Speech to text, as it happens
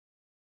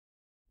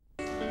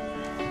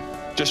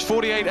Just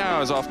 48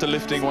 hours after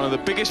lifting one of the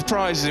biggest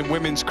prizes in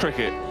women's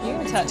cricket. You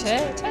can touch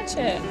it, touch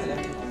it.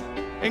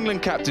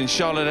 England captain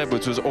Charlotte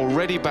Edwards was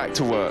already back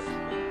to work.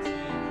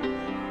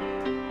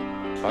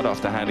 But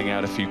after handing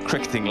out a few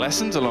cricketing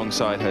lessons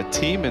alongside her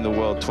team in the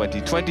World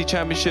 2020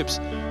 Championships,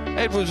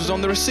 Edwards was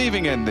on the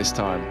receiving end this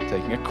time,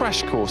 taking a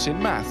crash course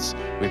in maths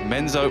with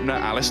men's opener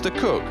Alistair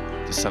Cook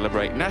to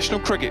celebrate National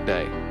Cricket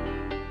Day.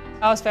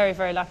 I was very,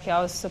 very lucky. I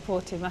was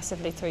supported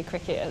massively through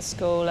cricket at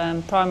school,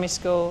 primary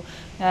school,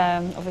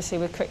 obviously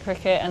with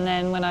cricket, and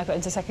then when I got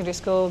into secondary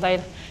school,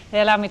 they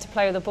allowed me to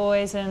play with the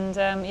boys, and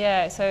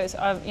yeah, so it's,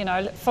 you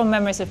know, fond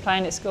memories of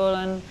playing at school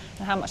and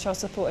how much I was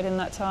supported in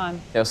that time.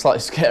 Yeah, it was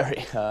slightly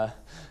scary.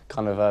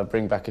 Kind of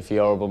bring back a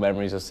few horrible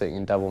memories of sitting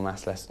in double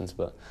maths lessons,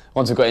 but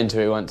once I got into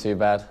it, it wasn't too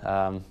bad.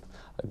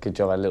 A good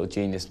job, I had a little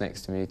genius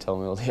next to me who told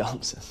me all the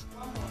answers.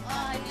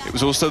 It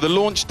was also the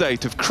launch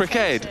date of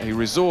Cricket, a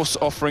resource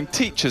offering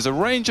teachers a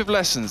range of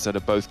lessons that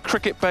are both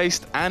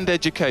cricket-based and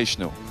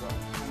educational.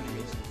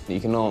 You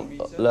can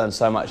learn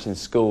so much in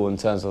school in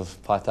terms of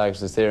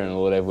Pythagoras' theorem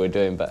or whatever we're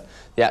doing, but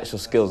the actual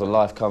skills of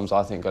life comes,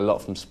 I think, a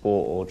lot from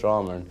sport or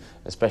drama, and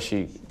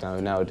especially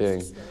now we're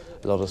doing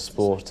a lot of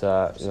sport,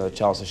 you know, a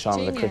chance to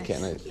shine with the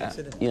cricket,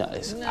 and you know,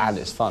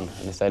 it's fun,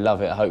 and if they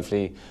love it,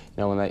 hopefully, you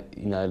know, when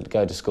they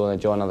go to school and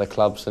they join other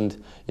clubs,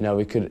 and you know,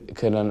 we could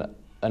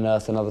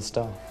unearth another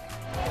star.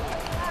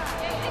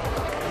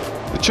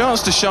 The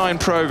Chance to Shine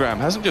programme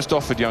hasn't just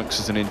offered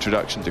youngsters an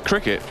introduction to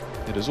cricket,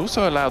 it has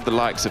also allowed the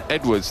likes of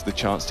Edwards the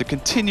chance to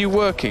continue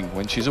working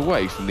when she's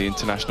away from the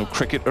international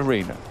cricket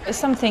arena. It's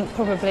something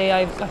probably,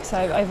 like I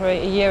say, over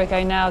a year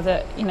ago now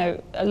that, you know,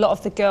 a lot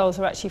of the girls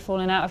are actually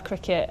falling out of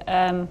cricket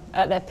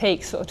at their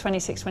peak, sort of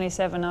 26,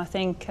 27. I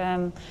think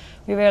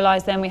we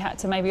realised then we had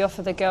to maybe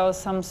offer the girls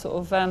some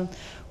sort of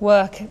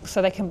work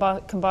so they can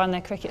combine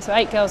their cricket. So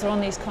 8 girls are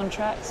on these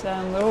contracts.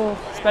 We're all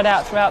spread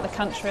out throughout the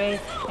country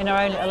in our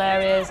own little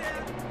areas.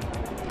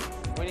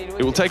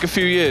 It will take a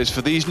few years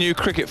for these new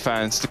cricket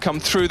fans to come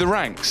through the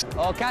ranks.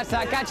 Oh, catch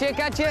that, catch it,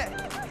 catch it!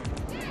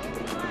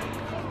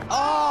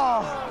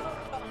 Oh!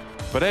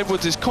 But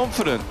Edwards is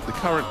confident the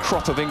current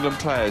crop of England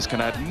players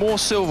can add more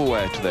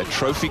silverware to their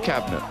trophy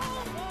cabinet.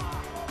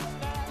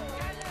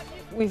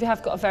 We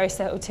have got a very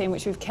settled team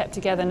which we've kept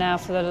together now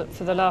for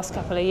the last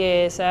couple of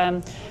years.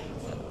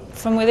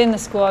 From within the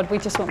squad, we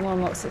just want more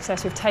and more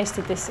success. We've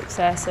tasted this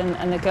success,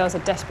 and the girls are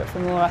desperate for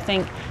more. I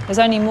think there's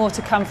only more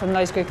to come from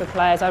those group of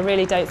players. I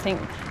really don't think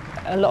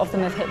a lot of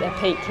them have hit their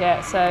peak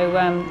yet. So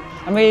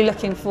I'm really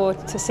looking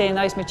forward to seeing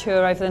those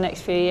mature over the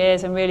next few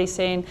years, and really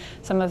seeing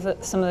some of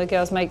the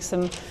girls make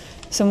some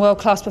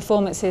world-class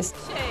performances.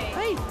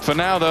 For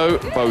now, though,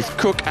 both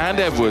Cook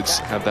and Edwards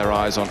have their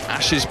eyes on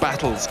Ashes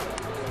battles.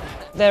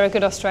 They're a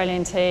good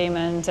Australian team,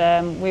 and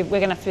we're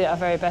going to have to do our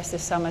very best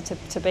this summer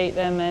to beat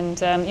them. And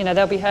you know,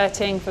 they'll be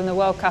hurting from the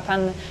World Cup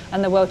and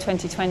the World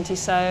 2020.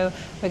 So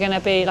we're going to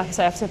be, like I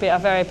say, have to be our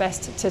very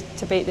best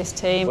to beat this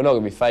team. We're not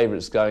going to be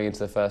favourites going into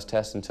the first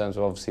test in terms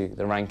of, obviously,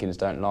 the rankings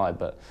don't lie,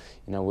 but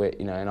you know,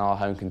 in our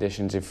home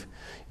conditions, if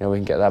you know, we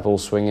can get that ball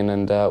swinging,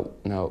 and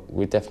you know,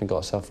 we've definitely got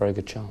ourselves a very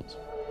good chance.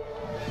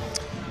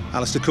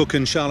 Alistair Cook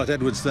and Charlotte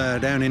Edwards there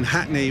down in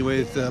Hackney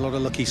with a lot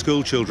of lucky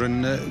school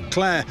children.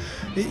 Claire,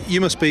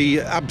 you must be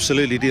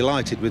absolutely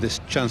delighted with this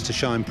Chance to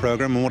Shine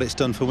programme and what it's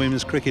done for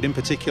women's cricket in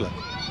particular.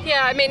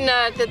 Yeah, I mean,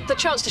 the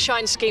Chance to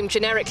Shine scheme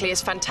generically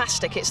is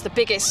fantastic. It's the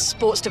biggest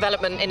sports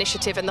development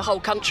initiative in the whole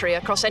country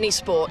across any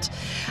sport.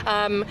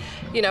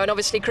 You know, and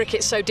obviously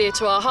cricket's so dear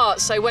to our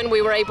hearts. So when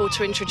we were able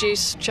to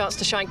introduce Chance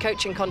to Shine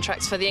coaching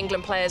contracts for the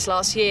England players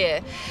last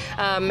year,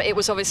 it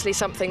was obviously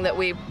something that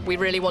we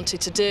really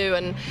wanted to do,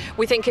 and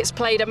we think it's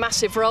played a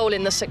massive role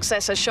in the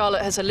success, as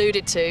Charlotte has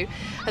alluded to,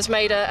 has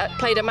played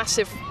a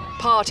massive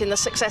part in the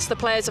success the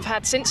players have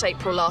had since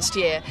April last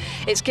year.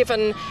 It's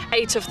given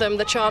 8 of them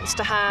the chance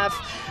to have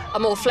a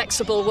more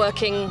flexible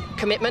working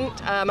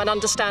commitment, an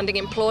understanding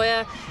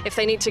employer. If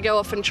they need to go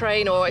off and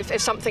train, or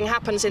if something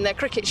happens in their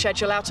cricket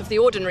schedule out of the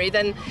ordinary,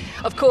 then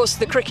of course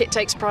the cricket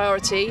takes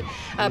priority,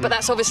 but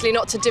that's obviously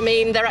not to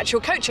demean their actual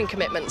coaching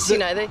commitments.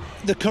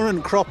 The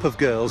current crop of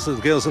girls, the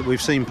girls that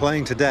we've seen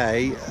playing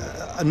today,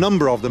 a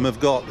number of them have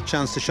got the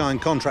Chance to Shine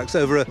contracts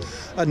over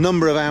a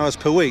number of hours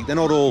per week. They're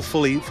not all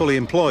fully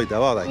employed,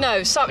 though, are they?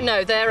 No,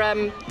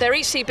 they're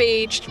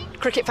ECB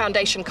Cricket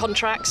Foundation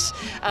contracts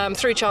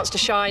through Chance to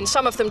Shine.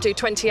 Some of them do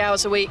 20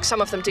 hours a week,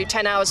 some of them do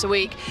 10 hours a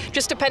week,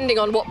 just depending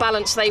on what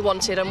balance they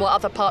wanted and what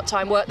other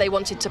part-time work they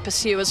wanted to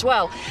pursue as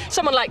well.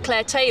 Someone like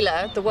Claire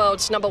Taylor, the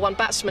world's #1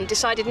 batsman,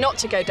 decided not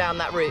to go down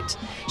that route.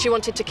 She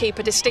wanted to keep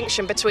a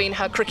distinction between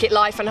her cricket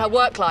life and her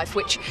work life,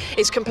 which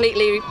is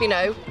completely, you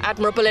know,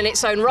 admirable in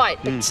its own right,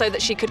 so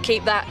that she could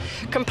keep that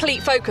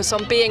complete focus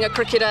on being a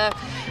cricketer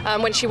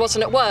when she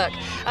wasn't at work.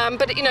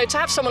 But you know, to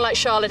have someone like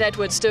Charlotte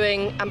Edwards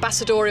doing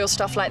ambassadorial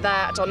stuff like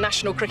that on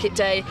National Cricket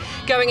Day,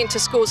 going into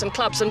schools and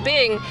clubs and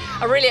being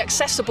a really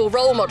accessible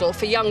role model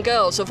for young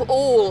girls of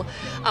all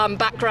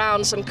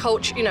backgrounds and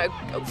culture, you know,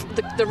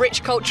 the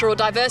rich cultural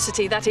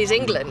diversity that is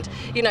England,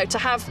 you know, to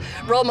have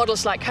role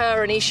models like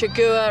her and Isha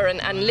Guha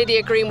and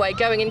Lydia Greenway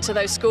going into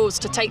those schools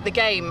to take the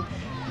game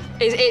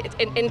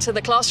into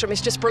the classroom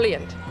is just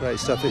brilliant. Great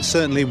stuff. It's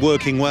certainly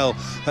working well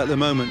at the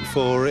moment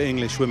for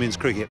English women's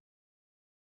cricket.